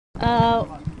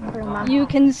You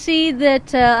can see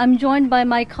that I'm joined by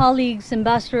my colleagues,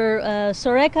 Ambassador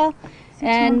Soreka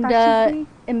and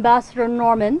Ambassador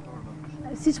Norman.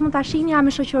 Siç mund ta shihni, jam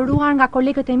e shoqëruar nga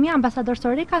kolegët e mi, ambasador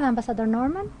Soreka dhe ambasador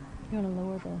Norman. You want to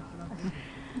lower the...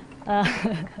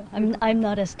 I'm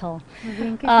not as tall.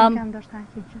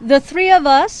 The three of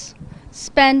us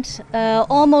spent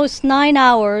almost 9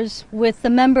 hours with the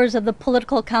members of the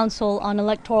Political Council on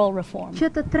Electoral Reform. Që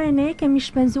të tre ne kemi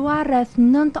shpenzuar rreth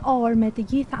 9 orë me të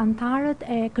gjithë anëtarët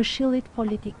e Këshillit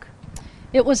Politik.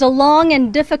 It was a long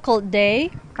and difficult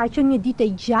day. Ka qenë një ditë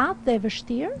e gjatë dhe e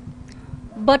vështirë.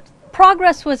 But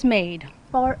progress was made.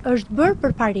 Por është bërë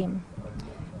përparim.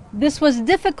 This was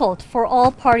difficult for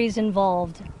all parties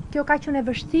involved. Kjo ka qenë e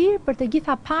vështirë për të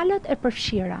gjitha palët e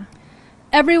përfshira.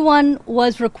 Everyone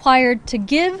was required to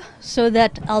give so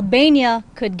that Albania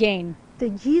could gain. Të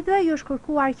gjithëve ju është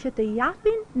kërkuar që të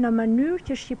japin në mënyrë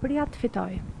që Shqipëria të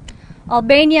fitojë.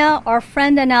 Albania, our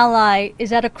friend and ally,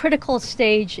 is at a critical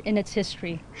stage in its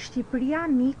history. Shqipëria,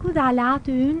 miku dhe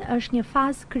aleati ynë, është një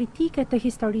fazë kritike të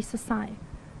historisë së saj.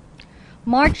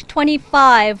 March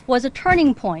 25 was a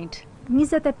turning point.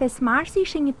 25 marsi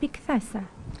ishte një pikë these.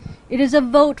 It is a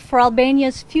vote for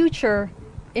Albania's future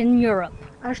in Europe.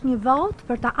 Është një vot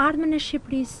për të ardhmen e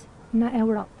Shqipërisë në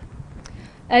Europë.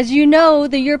 As you know,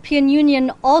 the European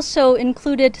Union also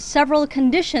included several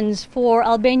conditions for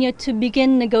Albania to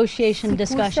begin negotiation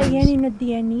discussions. Sikurse jeni në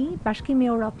dieni, Bashkimi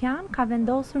Evropian ka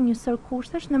vendosur një sër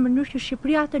kushtesh në mënyrë që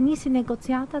Shqipëria të nisi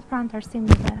negociatat për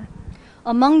anëtarësimin e vet.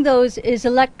 Among those is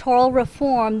electoral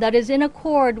reform that is in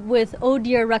accord with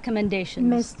ODIHR recommendations.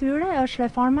 Mes tyre është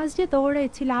reforma zgjedhore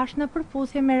e cila është në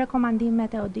përputhje me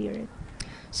rekomandimet e ODIHR-it.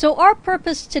 So our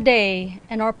purpose today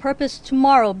and our purpose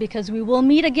tomorrow, because we will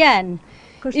meet again,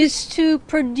 is to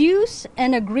produce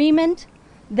an agreement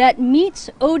that meets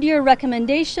ODIHR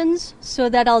recommendations so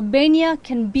that Albania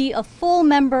can be a full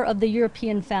member of the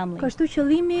European family. Kështu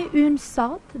qëllimi ynë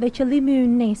sot dhe qëllimi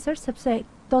ynë nesër, sepse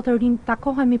do të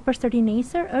takohemi përsëri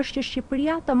nesër, është që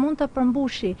Shqipëria të mund të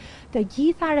përmbushi të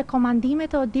gjitha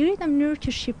rekomandimet e ODIHR-it në mënyrë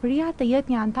që Shqipëria të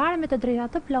jetë një anëtare me të drejta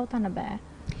të plota në BE.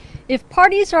 If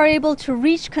parties are able to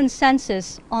reach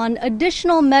consensus on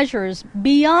additional measures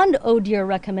beyond ODIHR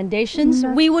recommendations,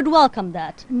 we would welcome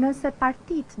that. Nëse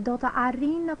partitë do të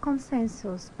arrijnë në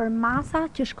konsensus për masa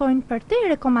që shkojnë përtej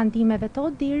rekomandimeve të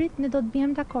ODIHR-it, ne do të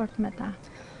bëjmë dakord me ta.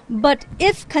 But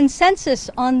if consensus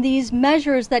on these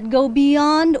measures that go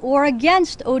beyond or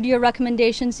against ODIHR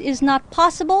recommendations is not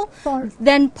possible,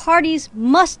 then parties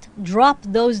must drop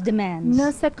those demands.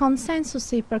 Nëse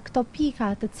konsensusi për këto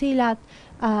pika të cilat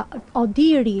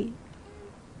ODIHR-i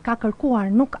ka kërkuar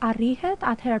nuk arrihet,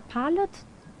 atëherë palët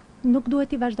nuk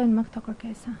duhet I vazhdojnë më këto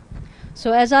kërkesa.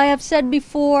 So as I have said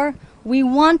before, we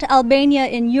want Albania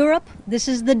in Europe. This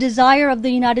is the desire of the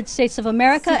United States of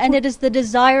America and it is the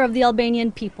desire of the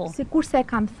Albanian people. Sikurse e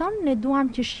kam thënë, ne duam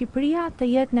që Shqipëria të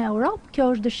jetë në Europë.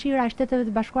 Kjo është dëshira e Shteteve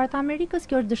të Bashkuara të Amerikës,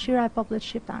 kjo është dëshira e popullit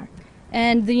shqiptar.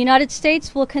 And the United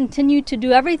States will continue to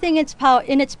do everything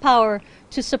in its power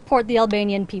to support the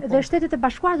Albanian people. Dhe Shtetet e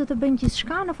Bashkuara do të bëjnë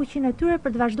gjithçka në fuqinë e tyre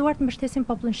për të vazhduar të mbështesin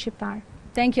popullin shqiptar.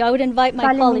 Thank you. I would invite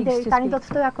my colleagues to Tani do speak.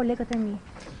 të ftoja kolegët e mi.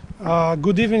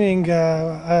 Good evening.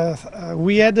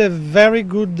 We had a very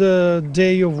good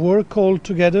day of work all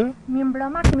together.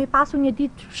 Mirëmbrëma, kemi pasur një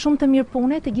ditë shumë të mirë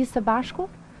pune të gjithë së bashku.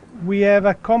 We have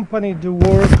accompanied the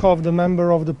work of the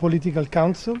member of the Political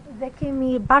Council. Dhe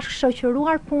kemi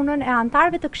bashkëshoqëruar punën e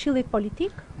anëtarëve të Këshillit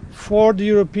Politik. For the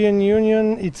European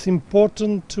Union, it's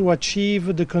important to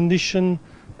achieve the condition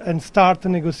and start the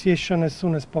negotiation as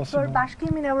soon as possible. Për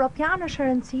Bashkimin Evropian është e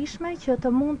rëndësishme që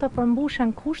të mund të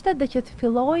përmbushen kushtet dhe që të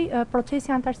fillojë procesi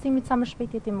I anëtarësimit sa më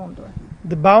shpejt I mundur.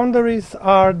 The boundaries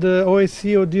are the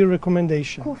OSCE-ODIHR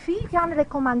recommendation. Kufit janë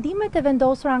rekomandimet e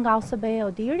vendosura nga OSBE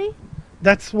ODIHR-i.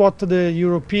 That's what the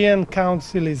European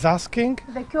Council is asking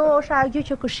Dhe kjo është ajo gjë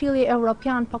që Këshilli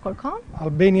Evropian po kërkon.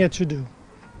 Albania to do.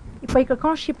 Po I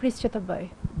kërkon Shqipërisë që të bëjë.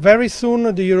 Very soon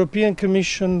the European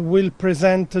Commission will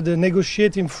present the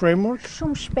negotiating framework.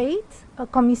 Shumë shpejt,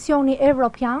 Komisioni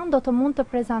Evropian do të mund të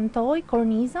prezantojë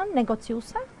kornizën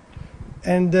negociuese.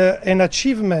 And an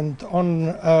achievement on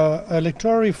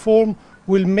electoral reform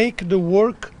will make the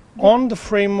work on the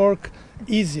framework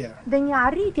easier. Dhe një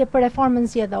arritje për reformën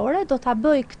zgjedhore do ta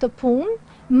bëjë këtë punë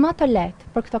më të lehtë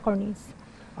për këtë kornizë.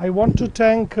 I want to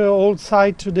thank all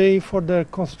sides today for their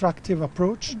constructive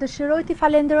approach. Dëshiroj t'i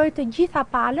falenderoj të gjitha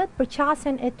palët për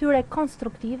qasjen e tyre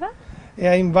konstruktive.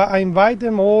 I invite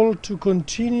them all to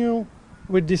continue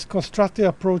with this constructive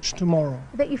approach tomorrow.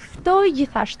 Dhe I ftoj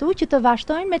gjithashtu që të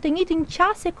vazhdojnë me të njëjtin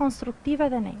qasje konstruktive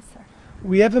dhe nesër.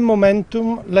 We have a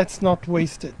momentum, let's not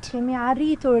waste it. Kemi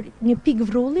arritur një pikë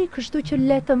vrulli, kështu që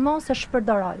le të mos e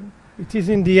shpërdorojmë. It is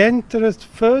in the interest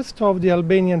first of the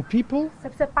Albanian people,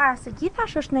 Sepse para se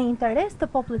gjithash është në interes të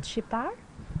popullit shqiptar,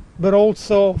 but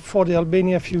also for the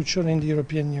Albania future in the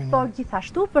European Union. por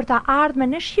gjithashtu për të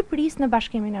ardhmen e Shqipërisë në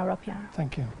Bashkimin Evropian.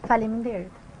 Thank you.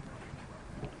 Faleminderit.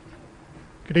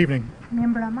 Good evening.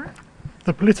 Mirëmbrëma.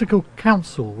 The Political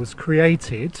Council was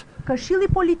created Këshilli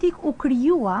Politik u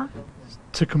krijua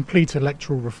to complete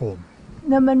electoral reform.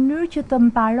 në mënyrë që të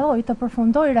mbarojë, të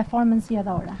përfundojë reformën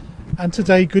zgjedhore. And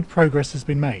today good progress has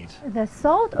been made, Dhe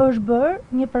sot është bërë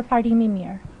një përparim i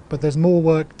mirë, but there's more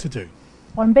work to do.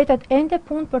 por mbetet ende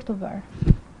punë për të bërë.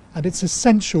 And it's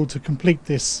essential to complete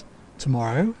this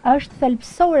tomorrow, Është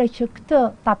thelbësore që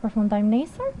këtë ta përfundojmë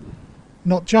nesër,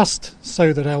 not just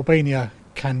so that Albania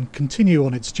can continue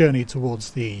on its journey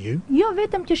towards the EU, jo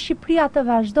vetëm që Shqipëria të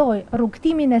vazhdojë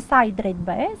rrugtimin e saj drejt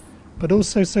BE-s, but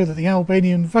also so that the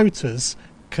Albanian voters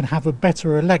can have a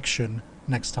better election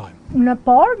next time. në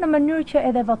mënyrë që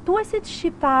edhe votuesit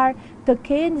shqiptar të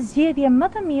kenë zgjedhje më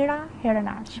të mira herën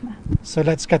ardhshme. So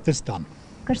let's get this done.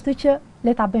 Kështu që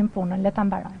le ta bëjmë punën, le ta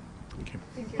mbarojmë. Thank you.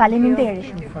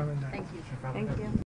 Faleminderit. Thank you.